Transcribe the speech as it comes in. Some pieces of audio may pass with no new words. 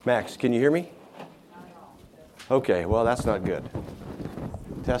Max, can you hear me? Okay, well, that's not good.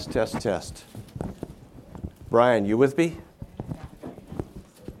 Test, test, test. Brian, you with me?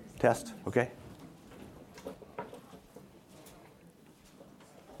 Test, okay.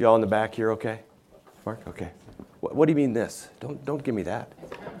 Y'all in the back here okay? Mark, okay. What do you mean this? Don't give me that.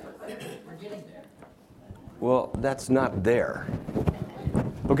 We're getting there. Well, that's not there.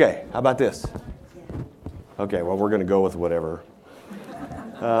 Okay, how about this? Okay, well, we're going to go with whatever.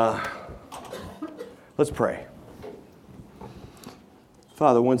 Let's pray.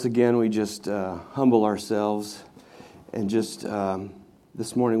 Father, once again, we just humble ourselves and just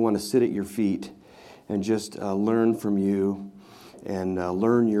this morning want to sit at your feet and just learn from you and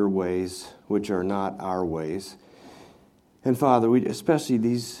learn your ways, which are not our ways. And Father, we especially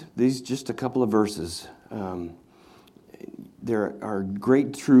these just a couple of verses. There are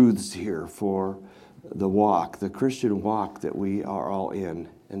great truths here for the walk, the Christian walk that we are all in.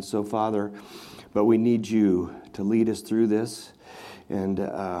 And so, Father, but we need you to lead us through this. And,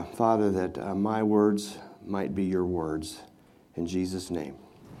 Father, that my words might be your words. In Jesus' name.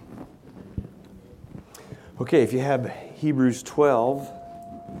 Okay, if you have Hebrews 12.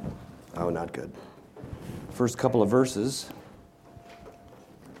 Oh, not good. First couple of verses.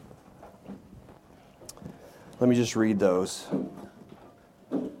 Let me just read those.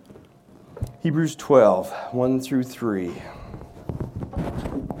 Hebrews 12, 1 through 3.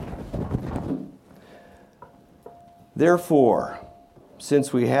 Therefore,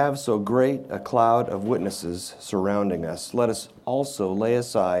 since we have so great a cloud of witnesses surrounding us, let us also lay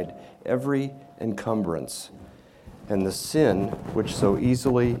aside every encumbrance and the sin which so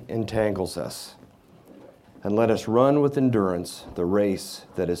easily entangles us. And let us run with endurance the race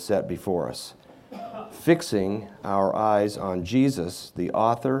that is set before us, fixing our eyes on Jesus, the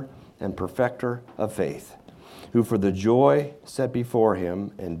author and perfecter of faith, who for the joy set before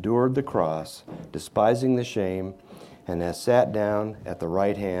him endured the cross, despising the shame, and has sat down at the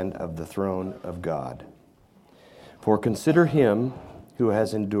right hand of the throne of God. For consider him who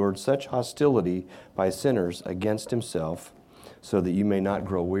has endured such hostility by sinners against himself, so that you may not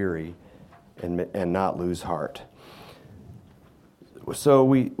grow weary and not lose heart. So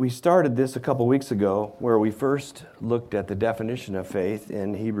we started this a couple weeks ago, where we first looked at the definition of faith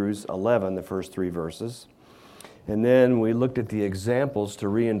in Hebrews 11, the first 3 verses. And then we looked at the examples to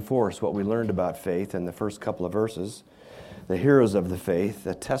reinforce what we learned about faith in the first couple of verses. The heroes of the faith,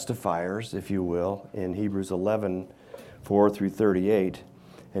 the testifiers, if you will, in Hebrews 11, 4 through 38.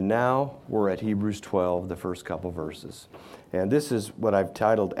 And now we're at Hebrews 12, the first couple verses. And this is what I've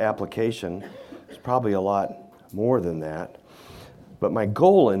titled application. It's probably a lot more than that. But my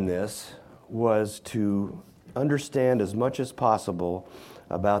goal in this was to understand as much as possible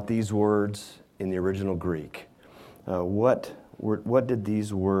about these words in the original Greek. What did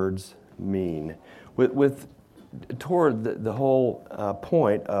these words mean? Toward the whole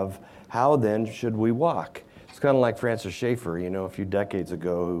point of how then should we walk? It's kind of like Francis Schaeffer, a few decades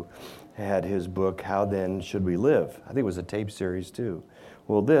ago, who had his book, How Then Should We Live? I think it was a tape series too.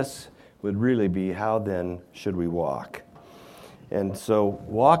 Well, this would really be How Then Should We Walk? And so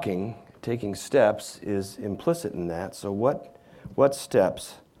walking, taking steps, is implicit in that. So what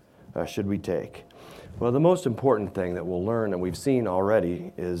steps should we take? Well, the most important thing that we'll learn, and we've seen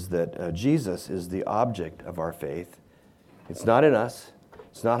already, is that Jesus is the object of our faith. It's not in us.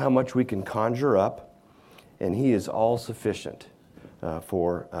 It's not how much we can conjure up. And he is all sufficient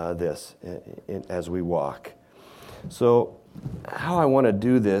for this as we walk. So how I want to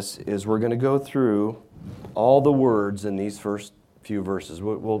do this is we're going to go through all the words in these first few verses.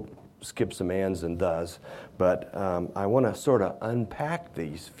 We'll skip some ands and does, but I want to sort of unpack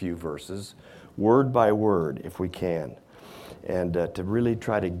these few verses word by word if we can, and to really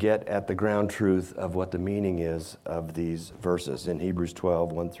try to get at the ground truth of what the meaning is of these verses in Hebrews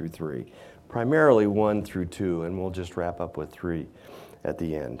 12, 1 through 3. Primarily 1 through 2, and we'll just wrap up with 3 at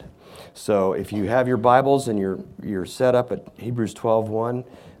the end. So if you have your Bibles and you're set up at Hebrews 12:1,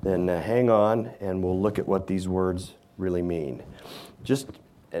 then hang on and we'll look at what these words really mean.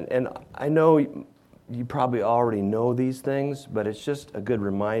 And I know you probably already know these things, but it's just a good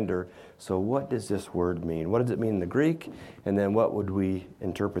reminder. So what does this word mean? What does it mean in the Greek? And then what would we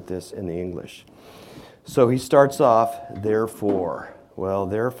interpret this in the English? So he starts off, therefore. Well,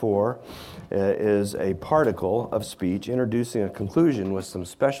 therefore is a particle of speech introducing a conclusion with some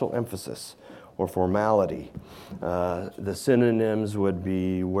special emphasis or formality. The synonyms would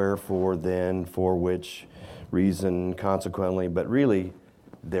be wherefore, then, for which, reason, consequently, but really,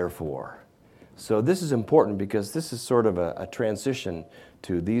 therefore. So this is important because this is sort of a transition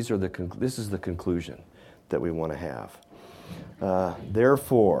to this is the conclusion that we want to have.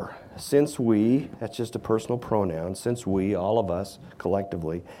 Therefore, since we, that's just a personal pronoun, since we, all of us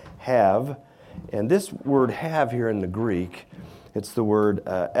collectively, have, and this word have here in the Greek, it's the word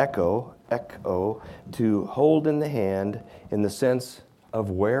echo, to hold in the hand in the sense of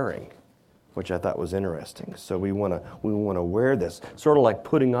wearing, which I thought was interesting. So we want to wear this, sort of like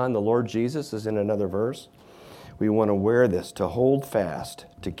putting on the Lord Jesus is in another verse. We want to wear this, to hold fast,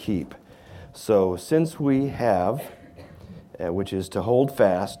 to keep. So since we have, which is to hold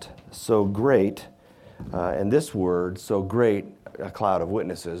fast, so great, and this word, so great, a cloud of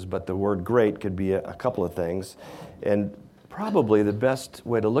witnesses, but the word great could be a couple of things. And probably the best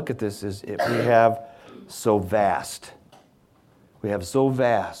way to look at this is if we have so vast. We have so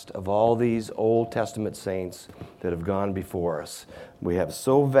vast of all these Old Testament saints that have gone before us. We have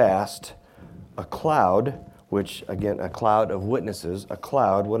so vast a cloud, which, again, a cloud of witnesses. A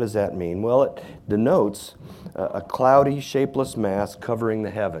cloud, what does that mean? Well, it denotes a cloudy, shapeless mass covering the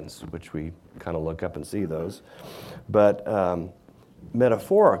heavens, which we kind of look up and see those. But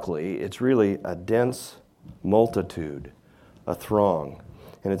metaphorically, it's really a dense multitude, a throng.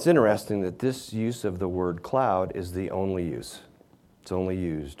 And it's interesting that this use of the word cloud is the only use. It's only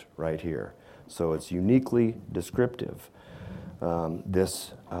used right here. So it's uniquely descriptive.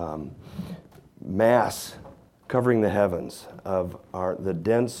 This mass covering the heavens of the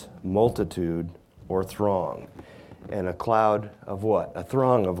dense multitude or throng. And a cloud of what? A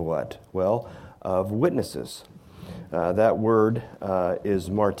throng of what? Well, of witnesses. That word is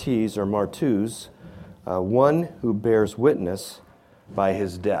martes or martus, one who bears witness by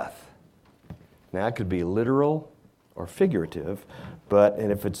his death. Now, it could be literal or figurative,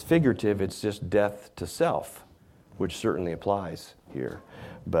 and if it's figurative, it's just death to self, which certainly applies here.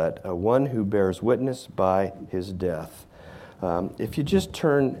 But one who bears witness by his death. If you just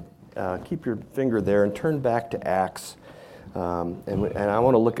keep your finger there and turn back to Acts, and I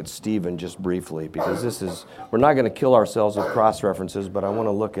want to look at Stephen just briefly, because we're not going to kill ourselves with cross-references, but I want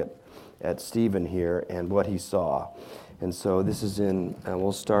to look at Stephen here and what he saw. And so this is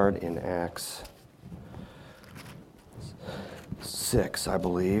we'll start in Acts 6, I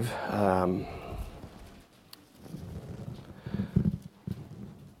believe.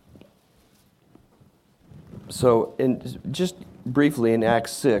 So just briefly in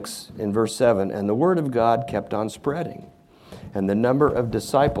Acts 6, in verse 7, and the word of God kept on spreading, and the number of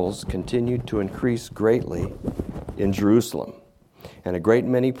disciples continued to increase greatly in Jerusalem. And a great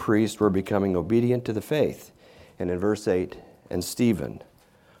many priests were becoming obedient to the faith. And in verse 8, and Stephen,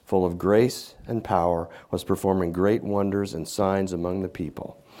 full of grace and power, was performing great wonders and signs among the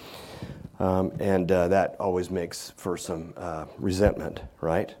people. And that always makes for some resentment,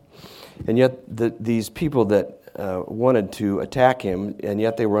 right? And yet these people that wanted to attack him, and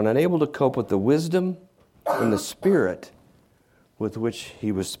yet they were unable to cope with the wisdom and the spirit with which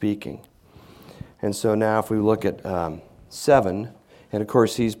he was speaking. And so now if we look at 7, and of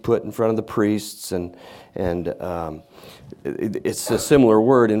course he's put in front of the priests, and it's a similar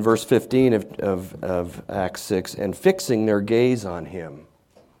word in verse 15 of Acts 6, and fixing their gaze on him.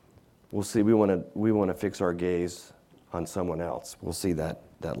 We'll see, we want to fix our gaze on someone else. We'll see that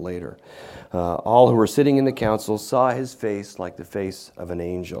later. All who were sitting in the council saw his face like the face of an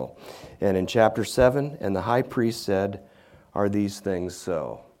angel. And in chapter 7, and the high priest said, are these things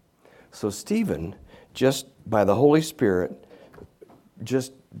so? So Stephen, just by the Holy Spirit,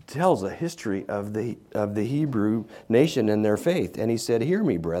 just tells a history of the Hebrew nation and their faith. And he said, hear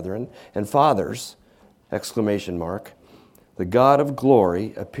me, brethren and fathers, ! The God of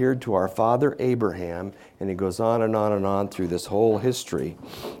glory appeared to our father Abraham, and he goes on and on and on through this whole history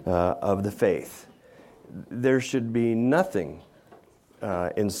of the faith. There should be nothing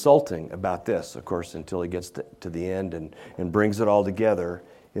insulting about this, of course, until he gets to the end and brings it all together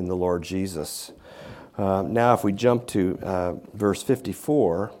in the Lord Jesus. Now, if we jump to verse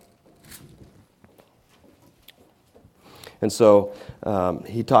 54, and so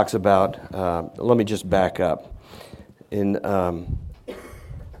he talks about, let me just back up. In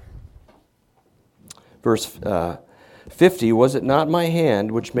verse 50, was it not my hand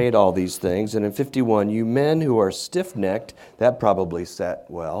which made all these things? And in 51, you men who are stiff-necked, that probably sat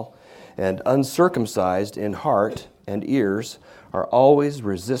well, and uncircumcised in heart and ears, are always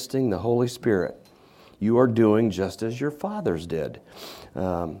resisting the Holy Spirit. You are doing just as your fathers did.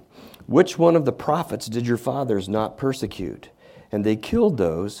 Which one of the prophets did your fathers not persecute? And they killed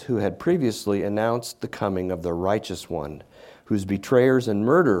those who had previously announced the coming of the righteous one, whose betrayers and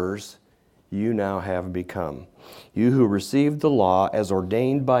murderers you now have become. You who received the law as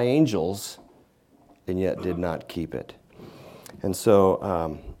ordained by angels, and yet did not keep it. And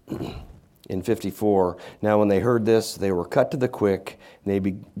so in 54. Now when they heard this, they were cut to the quick, and they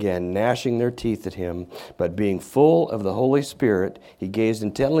began gnashing their teeth at him. But being full of the Holy Spirit, he gazed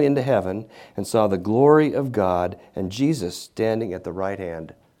intently into heaven and saw the glory of God and Jesus standing at the right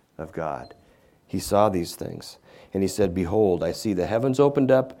hand of God. He saw these things, and he said, Behold, I see the heavens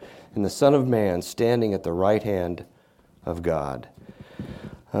opened up, and the Son of Man standing at the right hand of God.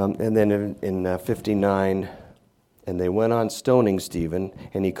 And then in 59, and they went on stoning Stephen,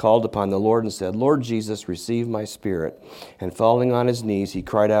 and he called upon the Lord and said, Lord Jesus, receive my spirit. And falling on his knees, he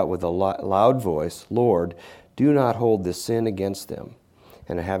cried out with a loud voice, Lord, do not hold this sin against them.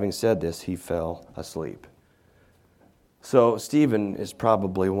 And having said this, he fell asleep. So Stephen is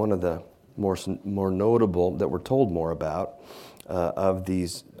probably one of the more notable that we're told more about of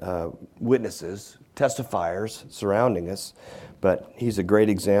these witnesses, testifiers surrounding us, but he's a great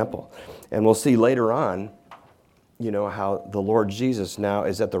example. And we'll see later on, how the Lord Jesus now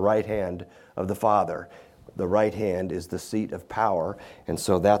is at the right hand of the Father. The right hand is the seat of power, and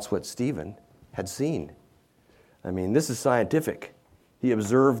so that's what Stephen had seen. I mean, this is scientific. He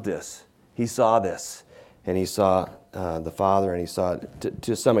observed this. He saw this, and he saw the Father, and he saw,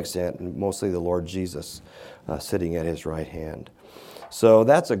 to some extent, mostly the Lord Jesus sitting at his right hand. So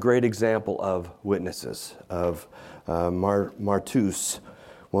that's a great example of witnesses, of martus,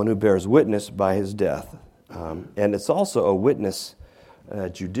 one who bears witness by his death. And it's also a witness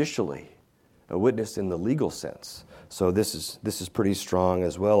judicially, a witness in the legal sense. So this is pretty strong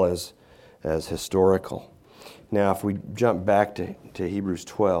as well as historical. Now, if we jump back to Hebrews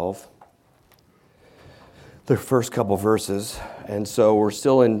 12, the first couple verses, and so we're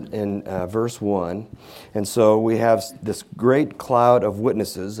still in verse 1, and so we have this great cloud of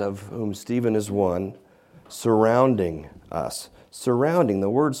witnesses, of whom Stephen is one, surrounding us. Surrounding, the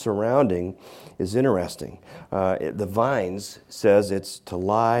word surrounding is interesting. The Vines says it's to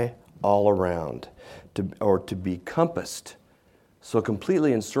lie all around, or to be compassed. So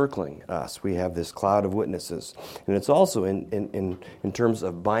completely encircling us, we have this cloud of witnesses. And it's also in terms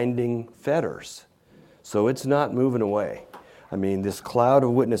of binding fetters. So it's not moving away. I mean, this cloud of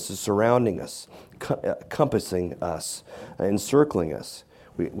witnesses surrounding us, compassing us, encircling us.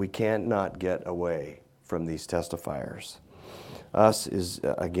 We can't not get away from these testifiers. Us is,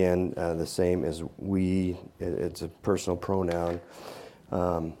 again, the same as we. It's a personal pronoun.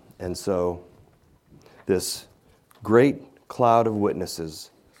 And so this great cloud of witnesses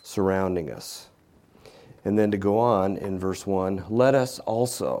surrounding us. And then to go on in verse 1, let us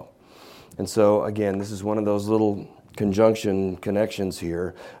also. And so, again, this is one of those little connections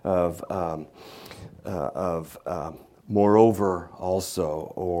here of moreover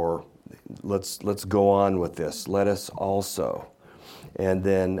also, or let's go on with this. Let us also. And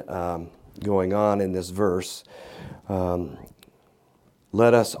then going on in this verse,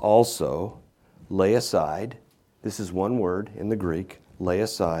 let us also lay aside. This is one word in the Greek, lay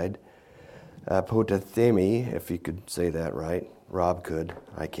aside. Apotathemi, if you could say that right. Rob could,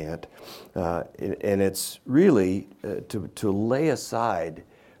 I can't. And it's really, to lay aside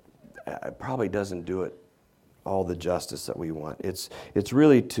probably doesn't do it all the justice that we want. It's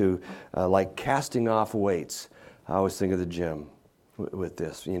really to, like casting off weights. I always think of the gym with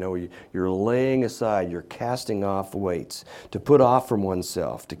this. You're laying aside, you're casting off weights. To put off from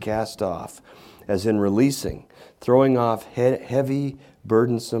oneself, to cast off, as in releasing, throwing off heavy,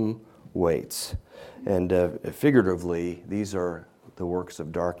 burdensome weights. And figuratively, these are the works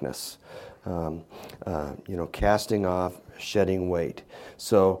of darkness. Casting off, shedding weight.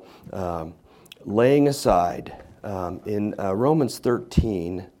 So, laying aside. In Romans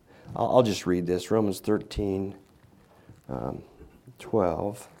 13, I'll just read this. Romans 13,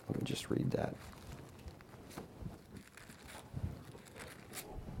 12. Let me just read that.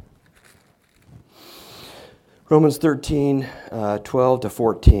 Romans 13, 12 to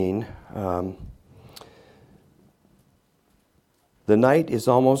 14. The night is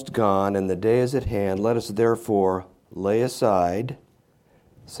almost gone, and the day is at hand. Let us therefore lay aside,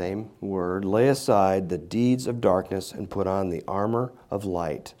 same word, lay aside the deeds of darkness and put on the armor of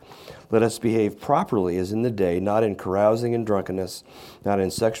light. Let us behave properly as in the day, not in carousing and drunkenness, not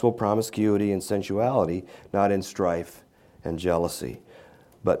in sexual promiscuity and sensuality, not in strife and jealousy,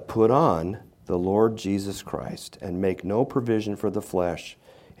 but put on the Lord Jesus Christ and make no provision for the flesh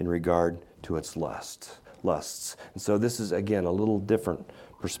in regard to its lusts. And so this is, again, a little different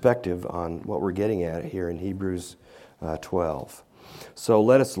perspective on what we're getting at here in Hebrews 12. So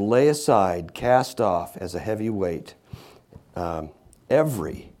let us lay aside, cast off as a heavy weight,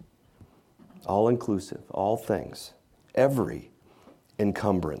 every, all-inclusive, all things, every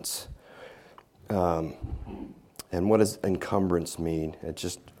encumbrance. And what does encumbrance mean? It's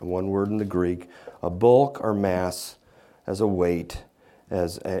just one word in the Greek, a bulk or mass as a weight.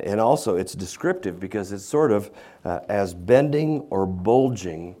 And also it's descriptive because it's sort of as bending or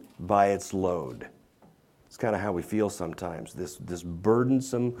bulging by its load. It's kind of how we feel sometimes, this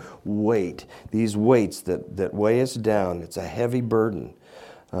burdensome weight, these weights that weigh us down. It's a heavy burden.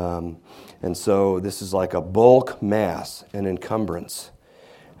 And so this is like a bulk mass, an encumbrance.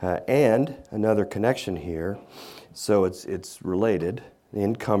 And another connection here, so it's related, the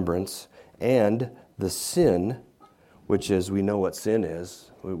encumbrance and the sin, which is, we know what sin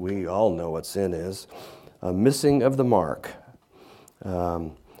is. We all know what sin is. A missing of the mark,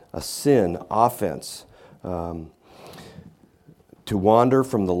 a sin, offense, to wander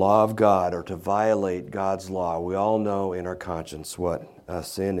from the law of God or to violate God's law. We all know in our conscience what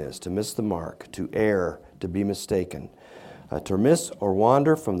sin is. To miss the mark, to err, to be mistaken, to miss or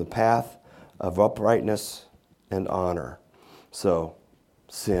wander from the path of uprightness and honor. So,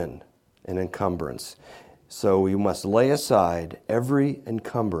 sin, an encumbrance. So we must lay aside every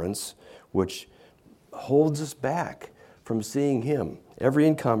encumbrance which holds us back from seeing Him. Every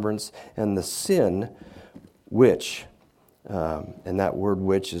encumbrance and the sin which, and that word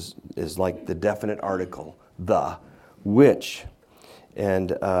which is like the definite article, the, which,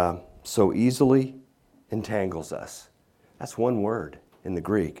 and so easily entangles us. That's one word in the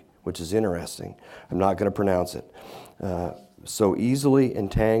Greek, which is interesting. I'm not going to pronounce it. So easily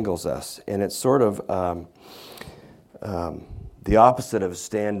entangles us, and it's sort of the opposite of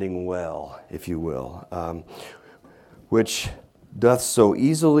standing well, if you will, which doth so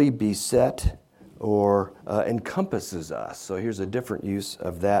easily beset or encompasses us. So here's a different use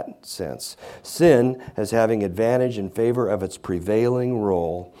of that sense. Sin as having advantage in favor of its prevailing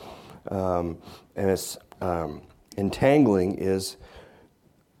role, and its entangling is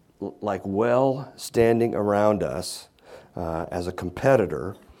like well standing around us as a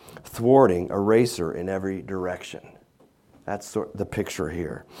competitor, thwarting a racer in every direction. That's the picture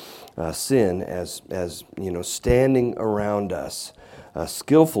here. Sin as standing around us,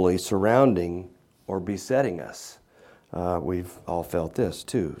 skillfully surrounding or besetting us. We've all felt this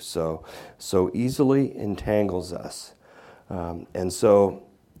too. So easily entangles us. And so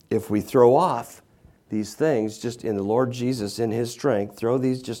if we throw off these things just in the Lord Jesus, in His strength,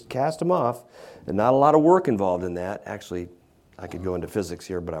 just cast them off, and not a lot of work involved in that. Actually, I could go into physics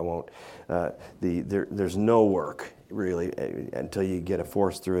here, but I won't. There's no work really until you get a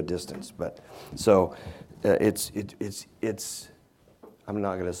force through a distance. But so it's I'm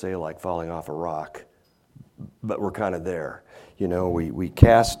not going to say like falling off a rock, but we're kind of there. We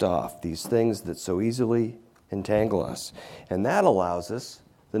cast off these things that so easily entangle us, and that allows us,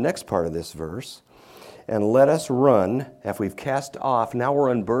 the next part of this verse, and let us run. If we've cast off, now we're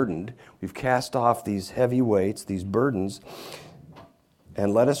unburdened. We've cast off these heavy weights, these burdens,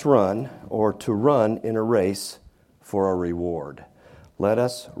 and let us run, or to run in a race for a reward. Let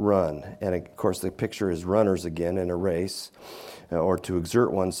us run. And of course, the picture is runners again in a race, or to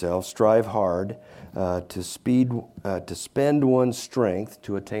exert oneself, strive hard, to spend one's strength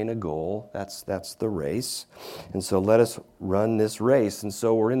to attain a goal. That's the race. And so let us run this race. And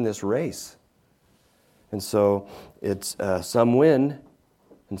so we're in this race. And so it's some win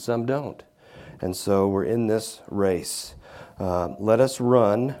and some don't. And so we're in this race. Let us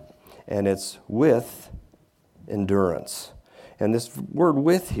run, and it's with endurance. And this word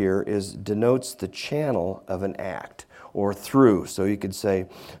with here denotes the channel of an act, or through. So you could say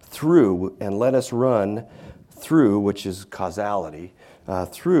through, and let us run through, which is causality,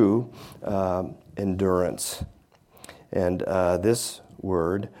 through endurance. And this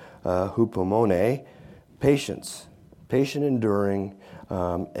word, hupomone, patience, patient enduring,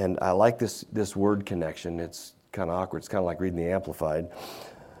 and I like this word connection. It's kind of awkward. It's kind of like reading the Amplified.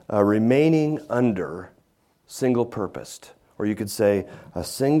 Remaining under, single-purposed. Or you could say a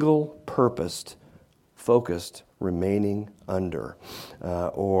single-purposed, focused, remaining under,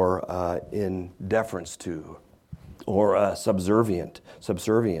 or in deference to, or subservient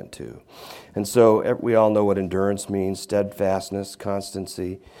to. And so we all know what endurance means, steadfastness,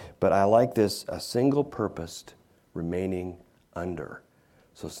 constancy, but I like this, a single-purposed, remaining under.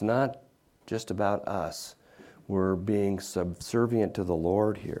 So it's not just about us. We're being subservient to the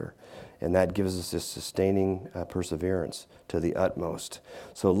Lord here, and that gives us this sustaining perseverance to the utmost.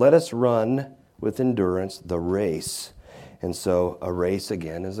 So let us run with endurance the race. And so a race,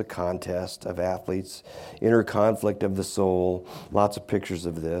 again, is a contest of athletes, inner conflict of the soul, lots of pictures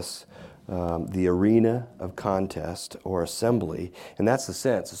of this. the arena of contest or assembly, and that's the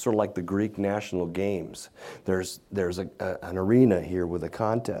sense. It's sort of like the Greek national games. There's an arena here with a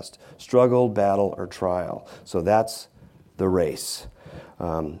contest, struggle, battle, or trial. So that's the race.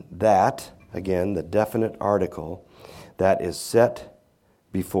 That, again, the definite article, that is set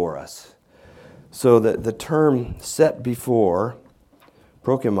before us. So the term set before,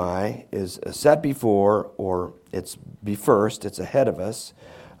 prokimai, is set before, or it's be first, it's ahead of us.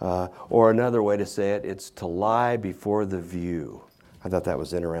 Or another way to say it, it's to lie before the view. I thought that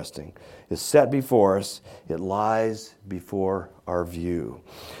was interesting. It's set before us, it lies before our view.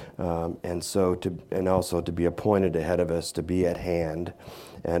 And also to be appointed ahead of us, to be at hand.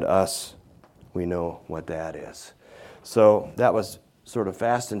 And us, we know what that is. So that was sort of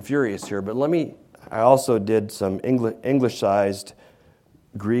fast and furious here, but I also did some English-sized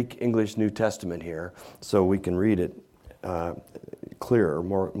Greek English New Testament here, so we can read it clearer,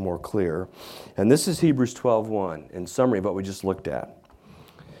 more clear. And this is Hebrews 12:1, in summary of what we just looked at.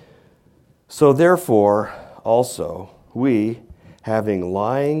 So therefore, also, we, having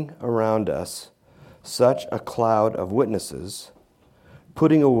lying around us such a cloud of witnesses,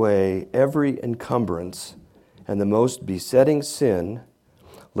 putting away every encumbrance and the most besetting sin,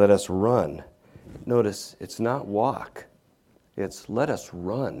 let us run. Notice, it's not walk. It's let us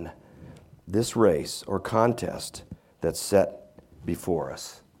run this race or contest that's set before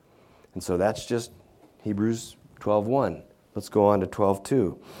us. And so that's just Hebrews 12:1. Let's go on to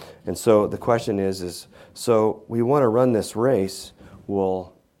 12:2. And so the question is so we want to run this race.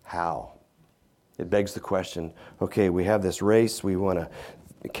 Well, how? It begs the question, okay, we have this race. We want to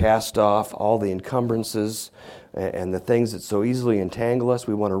cast off all the encumbrances and the things that so easily entangle us.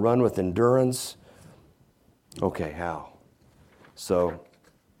 We want to run with endurance. Okay, how? So,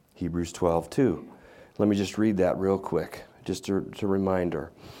 Hebrews 12:2. Let me just read that real quick, just a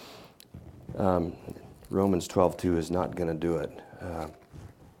reminder. Romans 12:2 is not going to do it.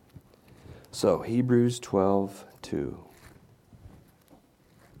 So, Hebrews 12:2.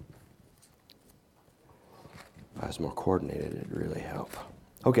 If I was more coordinated, it'd really help.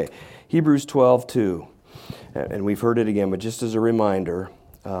 Okay, Hebrews 12:2. And we've heard it again, but just as a reminder,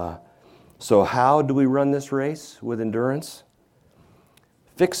 so how do we run this race with endurance?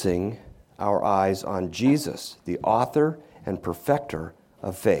 Fixing our eyes on Jesus, the author and perfecter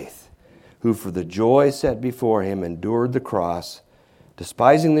of faith, who for the joy set before him endured the cross,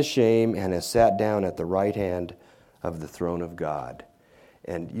 despising the shame, and has sat down at the right hand of the throne of God.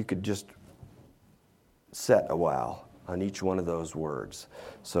 And you could just set a while on each one of those words.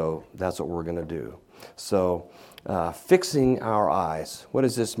 So that's what we're going to do. So fixing our eyes. What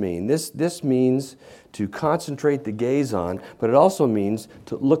does this mean? This means to concentrate the gaze on, but it also means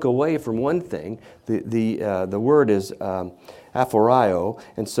to look away from one thing. The word is aphorio,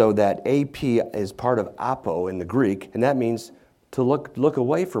 and so that AP is part of apo in the Greek, and that means to look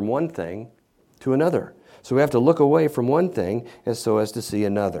away from one thing to another. So we have to look away from one thing as so as to see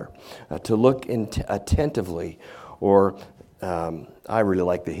another. To look attentively, or I really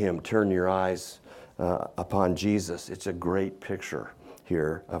like the hymn, Turn Your Eyes Upon Jesus. It's a great picture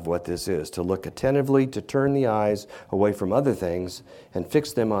here of what this is. To look attentively, to turn the eyes away from other things and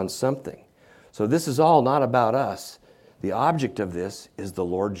fix them on something. So this is all not about us. The object of this is the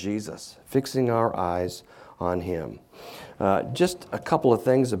Lord Jesus, fixing our eyes on Him. Just a couple of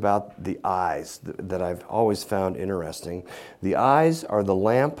things about the eyes that I've always found interesting. The eyes are the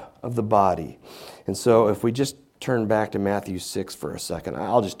lamp of the body. And so if we just turn back to Matthew 6 for a second,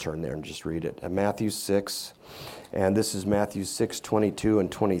 I'll just turn there and just read it. Matthew 6, and this is Matthew 6, 22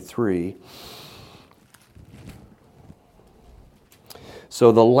 and 23.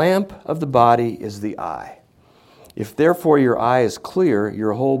 So the lamp of the body is the eye. If therefore your eye is clear,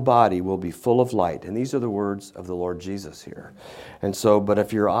 your whole body will be full of light. And these are the words of the Lord Jesus here. And so, but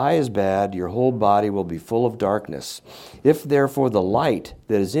if your eye is bad, your whole body will be full of darkness. If therefore the light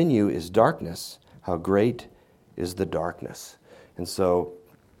that is in you is darkness, how great is the darkness. And so,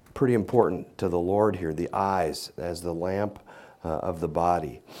 pretty important to the Lord here, the eyes as the lamp of the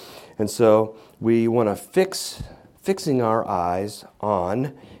body. And so, we want to fixing our eyes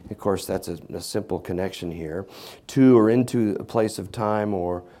on, of course that's a simple connection here, to or into a place of time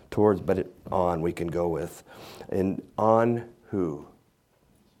or towards, but on we can go with. And on who?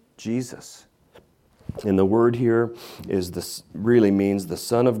 Jesus. And the word here is really means the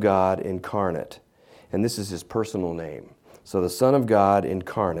Son of God incarnate. And this is His personal name. So the Son of God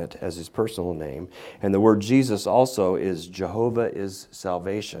incarnate as His personal name. And the word Jesus also is Jehovah is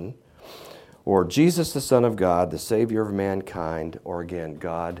salvation. Or Jesus, the Son of God, the Savior of mankind, or again,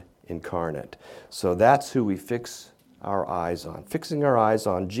 God incarnate. So that's who we fix our eyes on. Fixing our eyes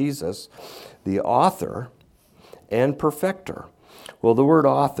on Jesus, the author and perfecter. Well, the word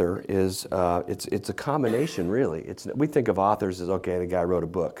author is, it's a combination, really. We think of authors as, okay, the guy wrote a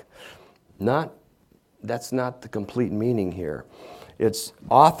book. That's not the complete meaning here. It's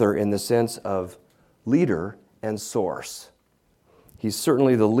author in the sense of leader and source. He's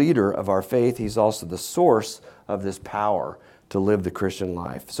certainly the leader of our faith. He's also the source of this power to live the Christian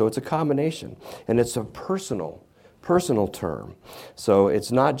life. So it's a combination, and it's a personal term. So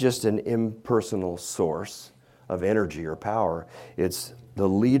it's not just an impersonal source of energy or power. It's the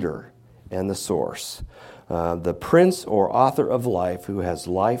leader and the source. The prince or author of life who has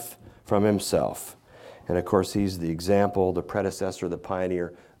life from himself. And of course, he's the example, the predecessor, the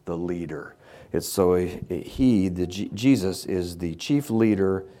pioneer, the leader. It's so Jesus is the chief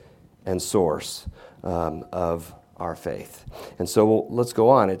leader and source of our faith. And so let's go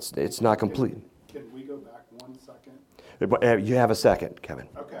on. It's not complete. Can we go back 1 second? You have a second, Kevin.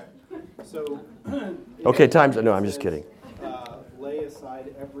 Okay. So. Okay, no, I'm just kidding. Lay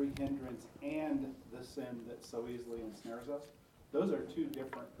aside every hindrance and the sin that so easily ensnares us. Those are two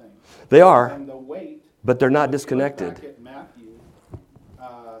different things. They are. And the weight. But they're not disconnected. Look back at Matthew.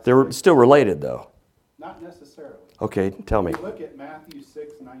 They're still related, though. Not necessarily. Okay, tell me. If you look at Matthew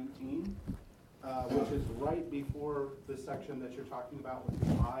 6:19, which is right before the section that you're talking about with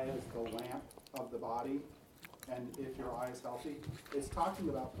the eye as the lamp of the body, and if your eye is healthy, it's talking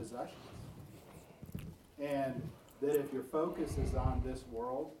about possessions. And that if your focus is on this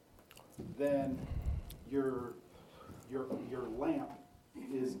world, then your lamp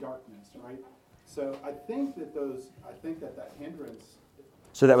is darkness, right? So I think that hindrance.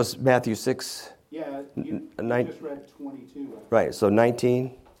 So that was Matthew 6? Yeah, you just read 22. Right, so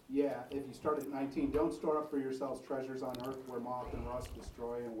 19? Yeah, if you start at 19, don't store up for yourselves treasures on earth where moth and rust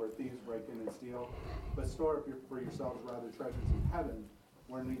destroy and where thieves break in and steal, but store up for yourselves rather treasures in heaven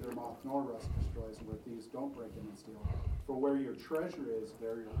where neither moth nor rust destroys and where thieves don't break in and steal. For where your treasure is,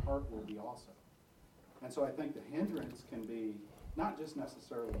 there your heart will be also. And so I think the hindrance can be not just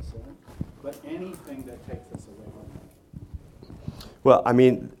necessarily sin, but anything that takes us away from it. Well, I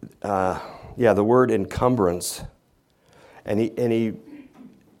mean, the word encumbrance, the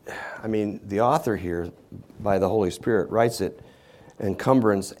author here, by the Holy Spirit, writes it,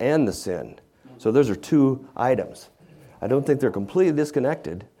 encumbrance and the sin. So those are two items. I don't think they're completely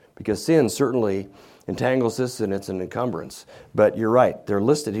disconnected, because sin certainly entangles us and it's an encumbrance. But you're right, they're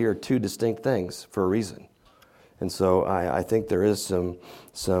listed here two distinct things for a reason. And so I think there is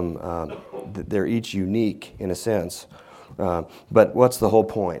they're each unique in a sense. But what's the whole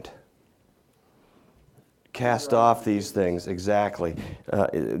point? Cast off these things, exactly,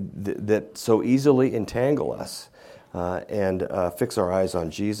 that so easily entangle us and fix our eyes on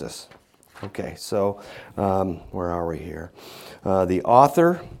Jesus. Okay, so where are we here? The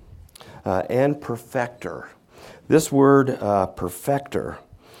author and perfecter. This word perfecter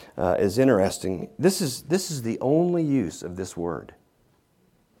is interesting. This is the only use of this word,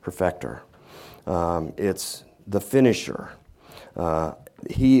 perfecter. It's the finisher.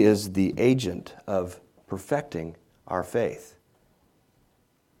 He is the agent of perfecting our faith.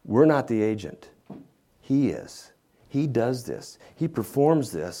 We're not the agent. He is. He does this. He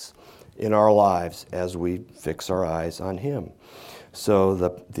performs this in our lives as we fix our eyes on Him. So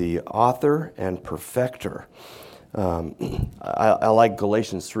the author and perfecter. I like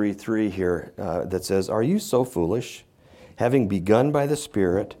Galatians 3:3 here that says, "Are you so foolish? Having begun by the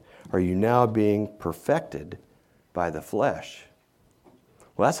Spirit, are you now being perfected by the flesh?"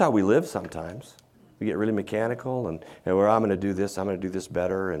 Well, that's how we live sometimes. We get really mechanical and where I'm going to do this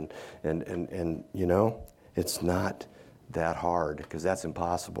better, and it's not that hard, because that's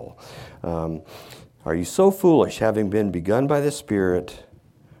impossible. Are you so foolish, having been begun by the Spirit,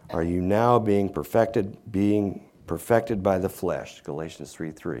 are you now being perfected by the flesh? Galatians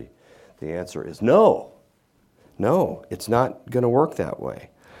 3:3. The answer is no. No, it's not going to work that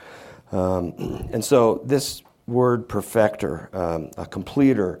way. And so this word perfecter, a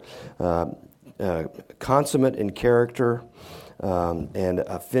completer, consummate in character, and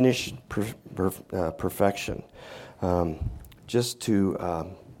a finished perfection.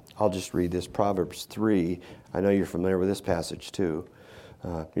 I'll just read this, Proverbs 3. I know you're familiar with this passage too.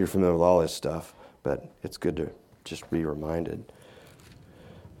 You're familiar with all this stuff, but it's good to just be reminded.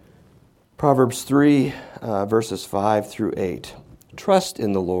 Proverbs 3, verses 5 through 8. Trust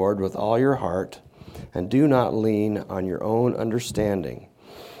in the Lord with all your heart, and do not lean on your own understanding.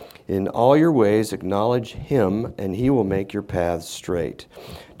 In all your ways acknowledge Him, and He will make your paths straight.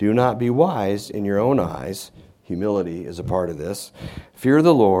 Do not be wise in your own eyes. Humility is a part of this. Fear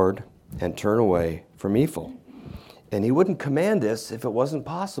the Lord and turn away from evil. And he wouldn't command this if it wasn't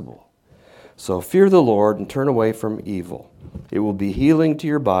possible. So fear the Lord and turn away from evil. It will be healing to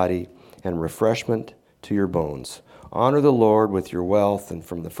your body and refreshment to your bones. Honor the Lord with your wealth and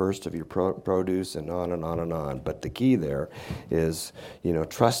from the first of your produce, and on and on and on. But the key there is,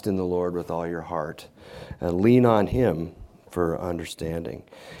 trust in the Lord with all your heart and lean on him for understanding.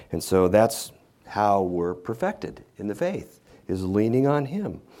 And so that's how we're perfected in the faith, is leaning on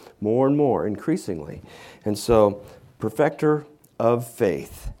him more and more, increasingly. And so, perfecter of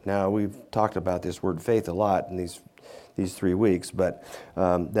faith. Now, we've talked about this word faith a lot in these 3 weeks, but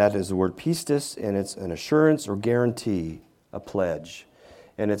that is the word pistis, and it's an assurance or guarantee, a pledge.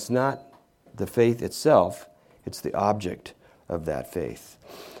 And it's not the faith itself, it's the object of that faith.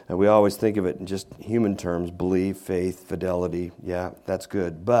 And we always think of it in just human terms, belief, faith, fidelity. Yeah, that's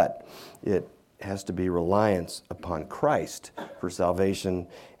good. But it has to be reliance upon Christ for salvation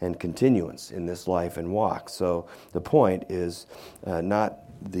and continuance in this life and walk. So the point is not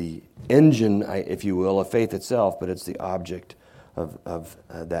the engine, if you will, of faith itself, but it's the object of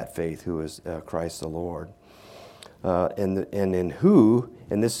that faith, who is Christ the Lord. And in who,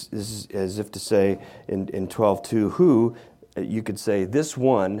 and this is as if to say in 12:2, who, you could say this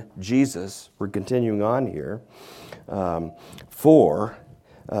one, Jesus, we're continuing on here, for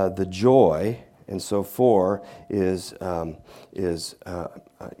the joy, and so for is and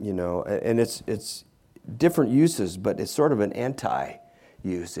it's different uses, but it's sort of an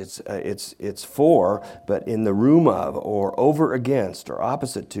anti-use. It's for, but in the room of, or over against, or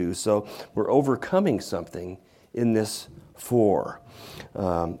opposite to. So we're overcoming something in this for,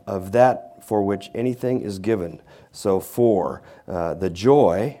 of that for which anything is given. So for the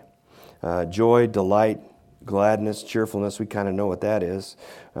joy, delight, gladness, cheerfulness, we kind of know what that is,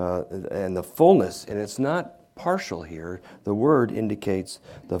 and the fullness, and it's not partial here. The word indicates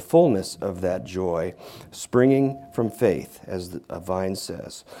the fullness of that joy springing from faith, as a vine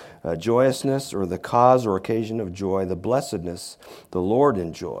says. Joyousness, or the cause or occasion of joy, the blessedness the Lord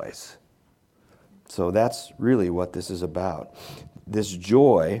enjoys. So that's really what this is about. This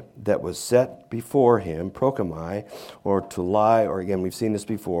joy that was set before him, prokamai, or to lie, or again, we've seen this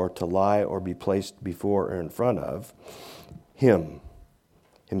before, to lie or be placed before or in front of him,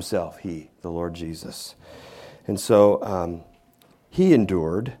 himself, he, the Lord Jesus. And so he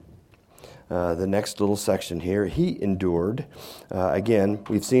endured. The next little section here, he endured. Again,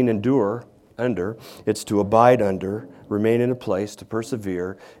 we've seen endure, under. It's to abide under, remain in a place, to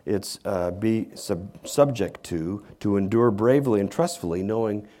persevere. It's be subject to endure bravely and trustfully,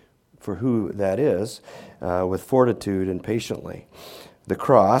 knowing for who that is, with fortitude and patiently. The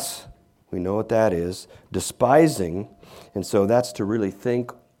cross, we know what that is. Despising, and so that's to really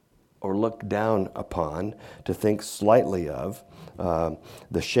think or look down upon, to think slightly of.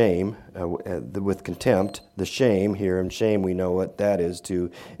 The shame, with contempt, the shame here, and shame we know what that is, to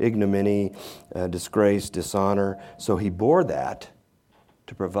ignominy, disgrace, dishonor. So he bore that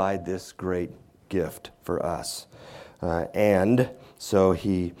to provide this great gift for us. And so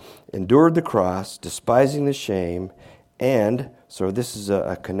he endured the cross, despising the shame, and so this is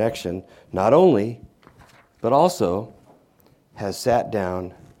a connection, not only, but also has sat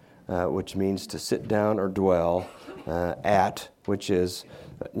down, which means to sit down or dwell at, which is,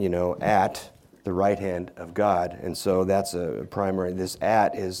 at the right hand of God. And so that's a primary. This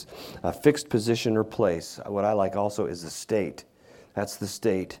at is a fixed position or place. What I like also is the state. That's the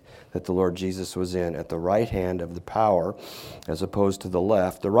state that the Lord Jesus was in, at the right hand of the power, as opposed to the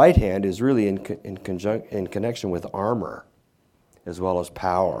left. The right hand is really in connection with armor, as well as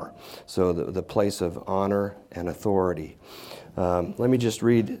power. So the place of honor and authority. Let me just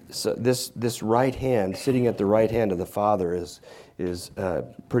read. So this right hand, sitting at the right hand of the Father, is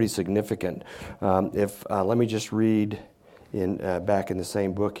pretty significant. Let me just read in back in the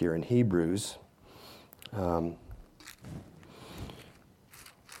same book here in Hebrews.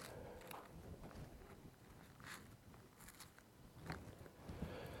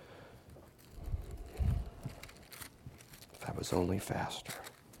 If I was only faster.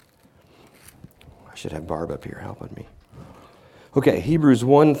 I should have Barb up here helping me. Okay, Hebrews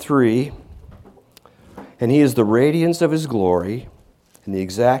 1:3, and he is the radiance of his glory and the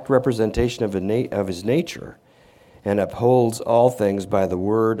exact representation of his nature, and upholds all things by the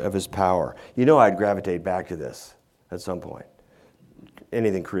word of his power. I'd gravitate back to this at some point.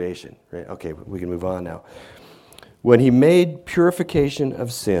 Anything creation, right? Okay, we can move on now. When he made purification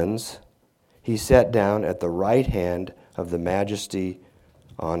of sins, he sat down at the right hand of the majesty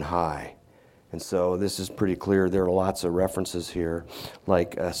on high. And so this is pretty clear. There are lots of references here,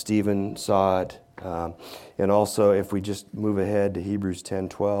 like Stephen saw it. And also, if we just move ahead to Hebrews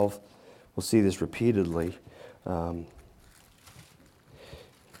 10:12, we'll see this repeatedly.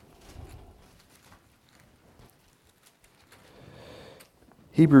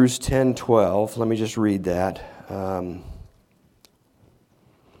 Hebrews 10:12, let me just read that.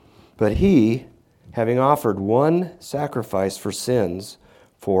 But he, having offered one sacrifice for sins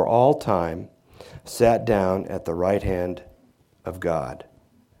for all time, sat down at the right hand of God,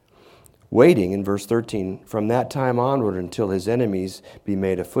 waiting, in verse 13, from that time onward until his enemies be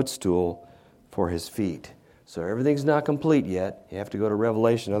made a footstool for his feet. So everything's not complete yet. You have to go to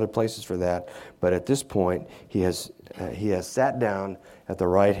Revelation, other places for that. But at this point, he has sat down at the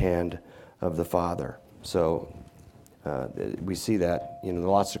right hand of the Father. So we see that,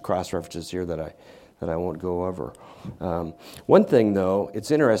 lots of cross references here that I won't go over. One thing, though,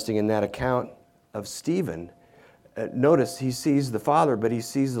 it's interesting in that account of Stephen. Notice he sees the Father, but he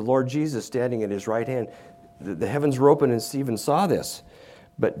sees the Lord Jesus standing at his right hand. The heavens were open, and Stephen saw this.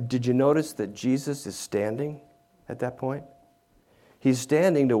 But did you notice that Jesus is standing at that point? He's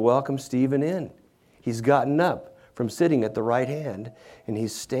standing to welcome Stephen in. He's gotten up from sitting at the right hand, and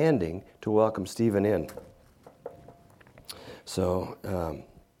he's standing to welcome Stephen in. So,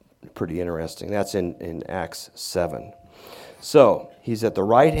 pretty interesting. That's in Acts 7. So, he's at the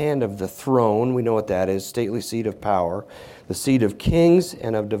right hand of the throne. We know what that is, stately seat of power, the seat of kings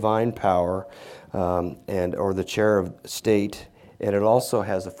and of divine power, or the chair of state. And it also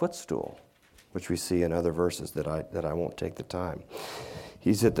has a footstool, which we see in other verses that I won't take the time.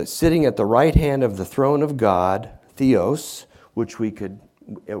 He's sitting at the right hand of the throne of God, Theos, which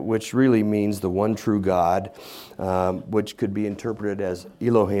really means the one true God, which could be interpreted as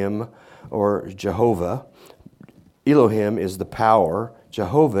Elohim or Jehovah. Elohim is the power.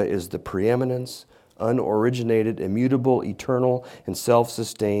 Jehovah is the preeminence, unoriginated, immutable, eternal, and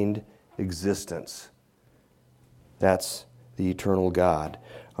self-sustained existence. That's the eternal God.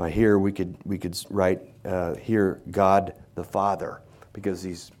 Here we could write here God the Father, because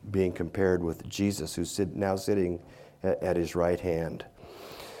he's being compared with Jesus, who's now sitting at his right hand.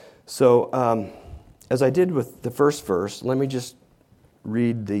 So, as I did with the first verse, let me just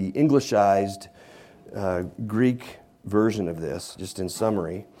read the Englishized Greek version of this, just in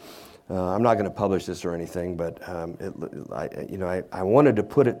summary. I'm not going to publish this or anything, but I wanted to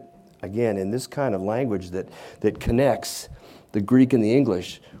put it again in this kind of language that connects the Greek and the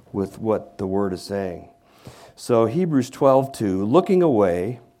English with what the Word is saying. So Hebrews 12:2, looking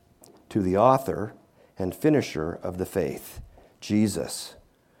away to the author and finisher of the faith, Jesus,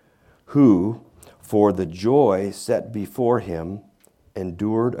 who, for the joy set before him,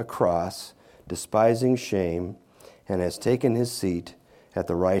 endured a cross, despising shame, and has taken his seat at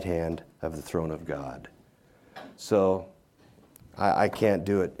the right hand of the throne of God. So I can't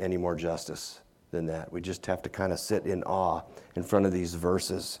do it any more justice than that. We just have to kind of sit in awe in front of these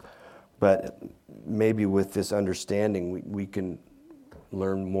verses. But maybe with this understanding, we can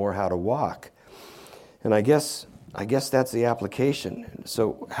learn more how to walk. And I guess that's the application.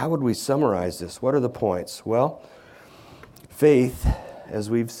 So how would we summarize this? What are the points? Well, faith, as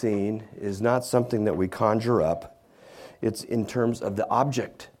we've seen, is not something that we conjure up. It's in terms of the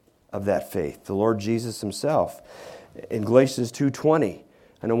object of that faith, the Lord Jesus himself. In Galatians 2:20,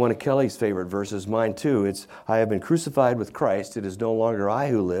 I know one of Kelly's favorite verses, mine too, it's, I have been crucified with Christ. It is no longer I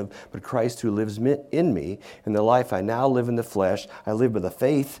who live, but Christ who lives in me. In the life I now live in the flesh, I live by the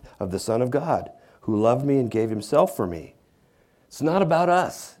faith of the Son of God, who loved me and gave himself for me. It's not about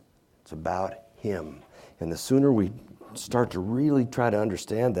us. It's about him. And the sooner we start to really try to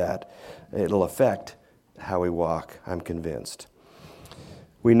understand that, it'll affect how we walk, I'm convinced.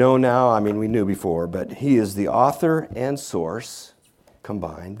 We know now, we knew before, but he is the author and source,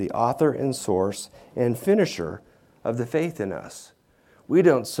 combined, the author and source and finisher of the faith in us. We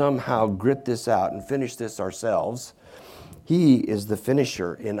don't somehow grit this out and finish this ourselves. He is the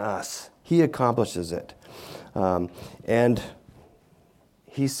finisher in us. He accomplishes it. And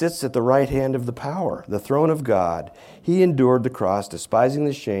he sits at the right hand of the power, the throne of God. He endured the cross, despising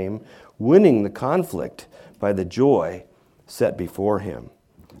the shame, winning the conflict by the joy set before him.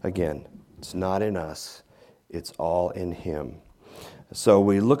 Again, it's not in us. It's all in him. So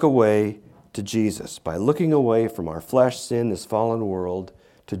we look away to Jesus. By looking away from our flesh, sin, this fallen world,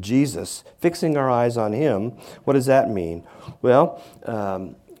 to Jesus, fixing our eyes on him, what does that mean? Well,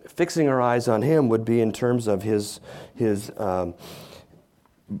 fixing our eyes on him would be in terms of his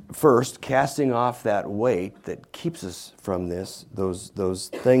first, casting off that weight that keeps us from those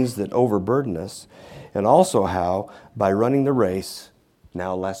things that overburden us, and also how, by running the race,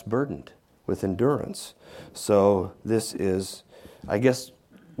 now less burdened with endurance. So this is, I guess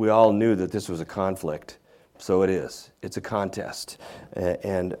we all knew that this was a conflict So it is. It's a contest.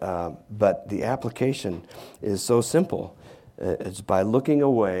 But the application is so simple. It's by looking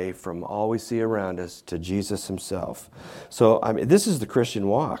away from all we see around us to Jesus himself. So this is the Christian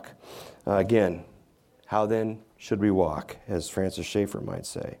walk. Again, how then should we walk, as Francis Schaeffer might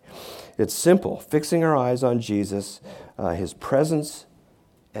say? It's simple, fixing our eyes on Jesus, his presence,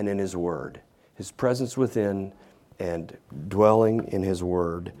 and in his word. His presence within and dwelling in his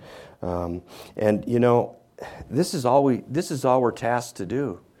word. This is all we're tasked to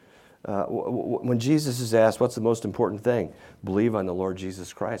do. When Jesus is asked, what's the most important thing? Believe on the Lord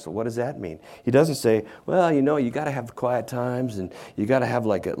Jesus Christ. Well, what does that mean? He doesn't say, well, you got to have quiet times and you got to have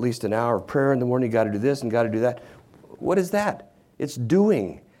like at least an hour of prayer in the morning. You got to do this and got to do that. What is that? It's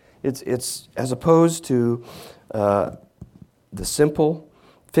doing. It's as opposed to the simple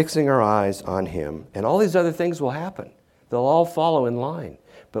fixing our eyes on him. And all these other things will happen. They'll all follow in line.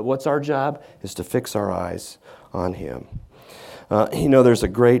 But what's our job is to fix our eyes on him. There's a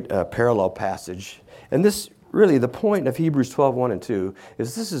great parallel passage. And this, really, the point of Hebrews 12, 1 and 2,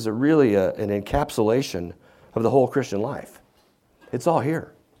 is this is really an encapsulation of the whole Christian life. It's all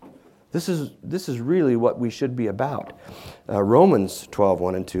here. This is really what we should be about. Romans 12,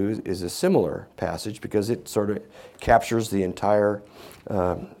 1 and 2 is a similar passage because it sort of captures the entire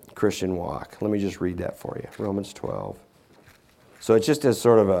Christian walk. Let me just read that for you. Romans 12. So it's just as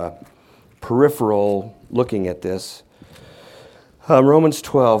sort of a peripheral looking at this. Romans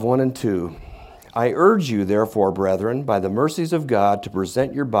 12, 1 and 2. I urge you, therefore, brethren, by the mercies of God, to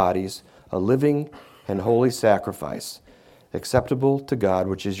present your bodies a living and holy sacrifice, acceptable to God,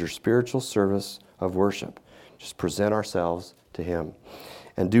 which is your spiritual service of worship. Just present ourselves to him.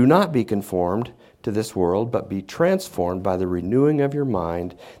 And do not be conformed to this world, but be transformed by the renewing of your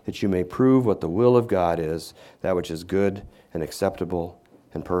mind, that you may prove what the will of God is, that which is good and acceptable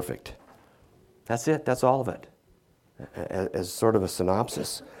and perfect. That's it. That's all of it. As sort of a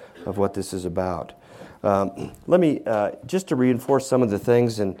synopsis of what this is about. Let me, just to reinforce some of the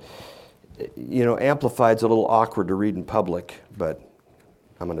things, and, Amplified's a little awkward to read in public, but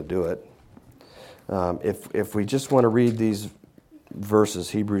I'm going to do it. If we just want to read these verses,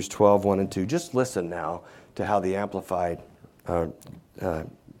 Hebrews 12, 1 and 2, just listen now to how the Amplified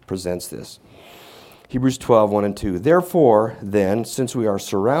presents this. Hebrews 12, 1 and 2. Therefore, then, since we are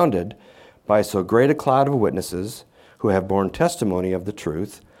surrounded by so great a cloud of witnesses who have borne testimony of the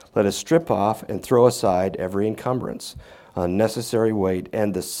truth, let us strip off and throw aside every encumbrance, unnecessary weight,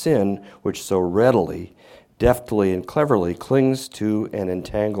 and the sin which so readily, deftly, and cleverly clings to and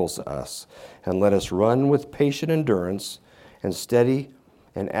entangles us, and let us run with patient endurance and steady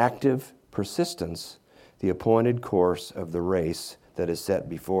and active persistence the appointed course of the race that is set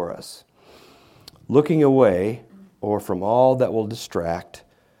before us. Looking away, or from all that will distract,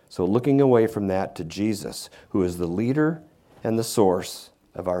 so looking away from that to Jesus, who is the leader and the source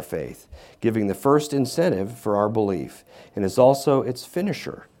of our faith, giving the first incentive for our belief, and is also its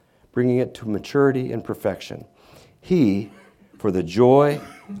finisher, bringing it to maturity and perfection. He, for the joy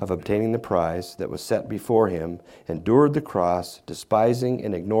of obtaining the prize that was set before him, endured the cross, despising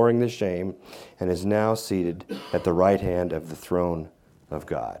and ignoring the shame, and is now seated at the right hand of the throne of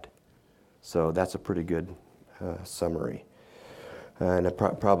God. So that's a pretty good summary. And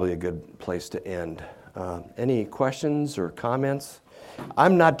probably a good place to end. Any questions or comments?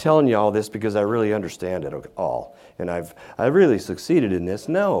 I'm not telling you all this because I really understand it all, and I've really succeeded in this.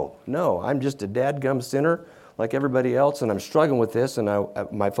 No, I'm just a dadgum sinner like everybody else, and I'm struggling with this. And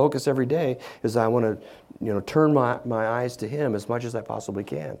my focus every day is I want to, turn my eyes to Him as much as I possibly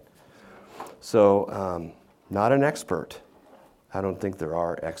can. So, not an expert. I don't think there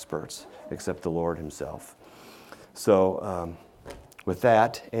are experts except the Lord Himself. So. With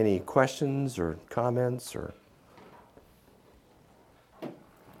that, any questions or comments or?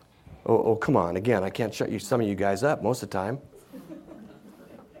 Oh, come on. Again, I can't shut some of you guys up most of the time.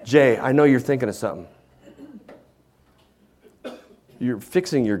 Jay, I know you're thinking of something. You're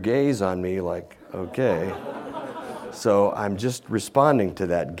fixing your gaze on me like, okay. So I'm just responding to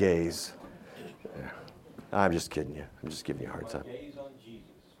that gaze. I'm just kidding you. I'm just giving you a hard time.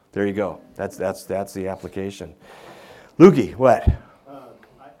 There you go. That's the application. Lukey, what?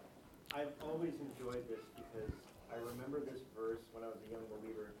 I've always enjoyed this because I remember this verse when I was a young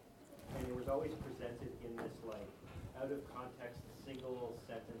believer, and it was always presented in this out of context single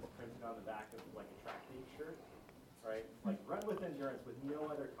sentence printed on the back of a track meet shirt, right? Run with endurance with no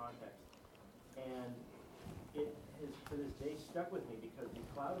other context. And it has to this day stuck with me because the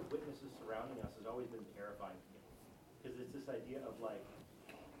cloud of witnesses surrounding us has always been terrifying to me. Because it's this idea of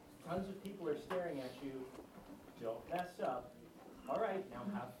tons of people are staring at you. Don't mess up. All right, now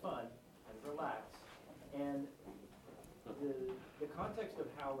have fun and relax. And the context of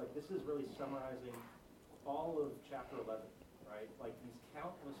how, like, this is really summarizing all of chapter 11, right? Like, these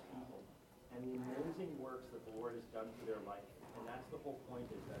countless people and the amazing works that the Lord has done through their life. And that's the whole point,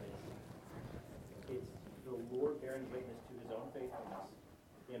 is that it's the Lord bearing witness to his own faithfulness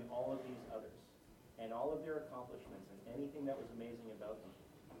in all of these others. And all of their accomplishments and anything that was amazing about them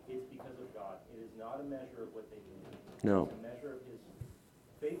is because of God. It is not a measure of what they did. No. It's a measure of his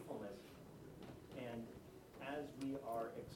faithfulness. And as we are